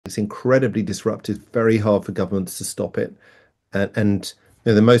It's incredibly disruptive, very hard for governments to stop it. And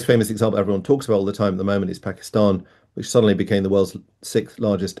the most famous example everyone talks about all the time at the moment is Pakistan, which suddenly became the world's sixth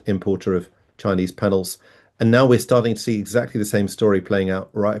largest importer of Chinese panels. And now we're starting to see exactly the same story playing out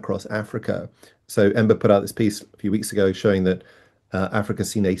right across Africa. So Ember put out this piece a few weeks ago showing that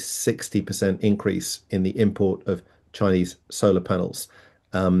Africa's seen a 60% increase in the import of Chinese solar panels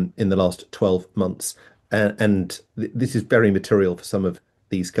in the last 12 months. And this is very material for some of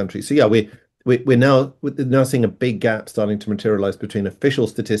these countries. So yeah, we're now seeing a big gap starting to materialize between official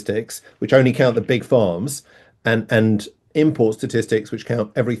statistics, which only count the big farms, and import statistics, which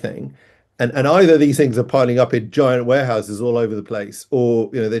count everything. And either these things are piling up in giant warehouses all over the place, or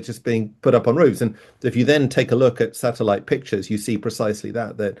they're just being put up on roofs. And if you then take a look at satellite pictures, you see precisely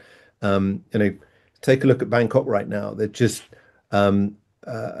that take a look at Bangkok right now. They're just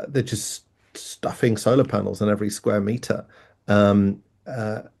stuffing solar panels on every square meter.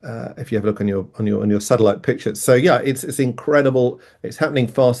 If you have a look on your satellite pictures. So yeah, it's incredible. It's happening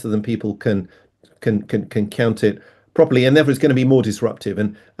faster than people can count it properly, and therefore it's going to be more disruptive.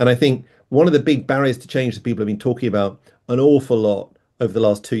 And I think one of the big barriers to change that people have been talking about an awful lot over the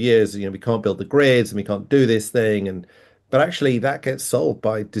last 2 years, we can't build the grids and we can't do this thing, but actually that gets solved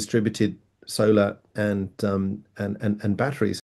by distributed solar and batteries.